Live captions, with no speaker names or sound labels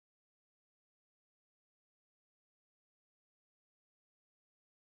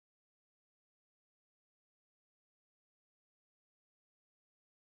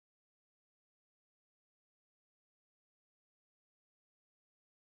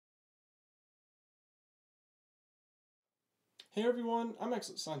Hey everyone, I'm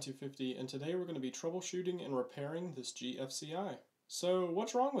ExitSign250 and today we're going to be troubleshooting and repairing this GFCI. So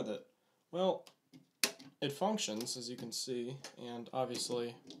what's wrong with it? Well, it functions as you can see, and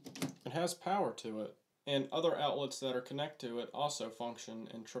obviously it has power to it, and other outlets that are connected to it also function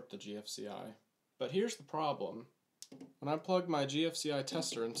and trip the GFCI. But here's the problem. When I plug my GFCI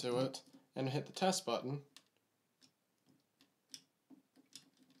tester into it and hit the test button,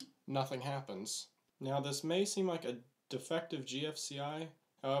 nothing happens. Now this may seem like a defective GFCI,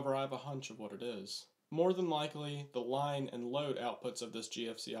 however I have a hunch of what it is. More than likely, the line and load outputs of this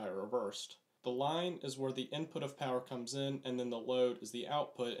GFCI are reversed. The line is where the input of power comes in, and then the load is the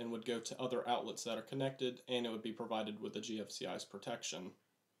output and would go to other outlets that are connected, and it would be provided with the GFCI's protection.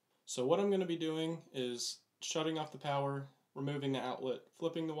 So what I'm going to be doing is shutting off the power, removing the outlet,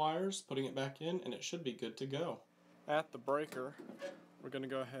 flipping the wires, putting it back in, and it should be good to go. At the breaker, we're going to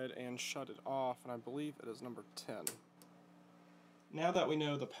go ahead and shut it off, and I believe it is number 10. Now that we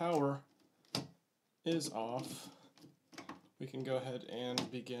know the power is off, we can go ahead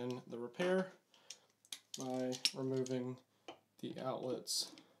and begin the repair by removing the outlet's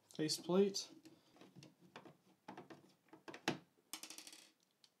faceplate.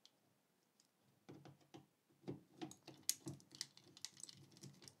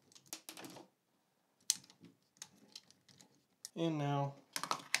 And now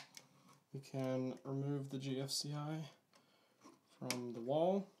we can remove the GFCI from the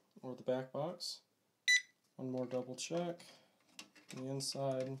wall or the back box. One more double check. On the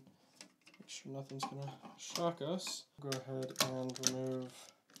inside, make sure nothing's going to shock us. Go ahead and remove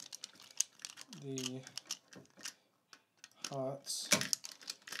the hots.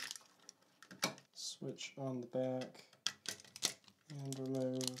 Switch on the back and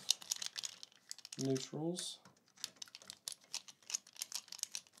remove neutrals.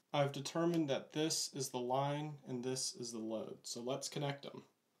 I've determined that this is the line and this is the load, so let's connect them.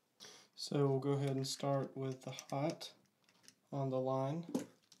 So we'll go ahead and start with the hot on the line.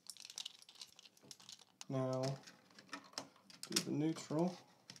 Now do the neutral.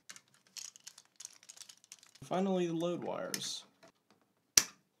 Finally the load wires.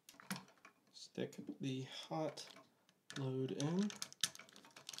 Stick the hot load in,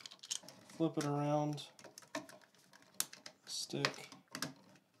 flip it around, stick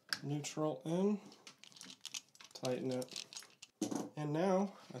neutral in, tighten it, and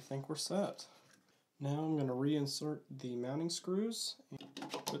now I think we're set. Now I'm going to reinsert the mounting screws and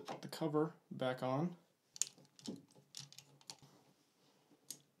put the cover back on.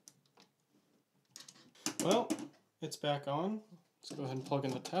 Well, it's back on. Let's go ahead and plug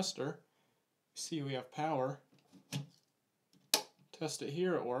in the tester. See, we have power. Test it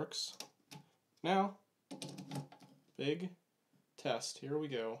here, it works. Now, big test, here we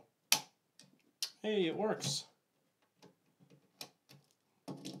go. Hey, it works.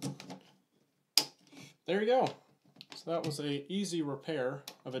 There you go. So that was an easy repair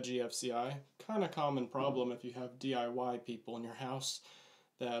of a GFCI. Kind of common problem if you have DIY people in your house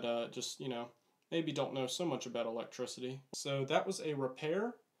that just, maybe don't know so much about electricity. So that was a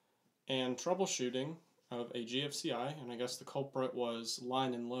repair and troubleshooting of a GFCI, and I guess the culprit was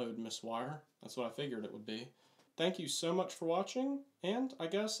line and load miswire. That's what I figured it would be. Thank you so much for watching, and I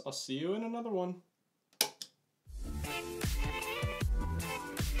guess I'll see you in another one.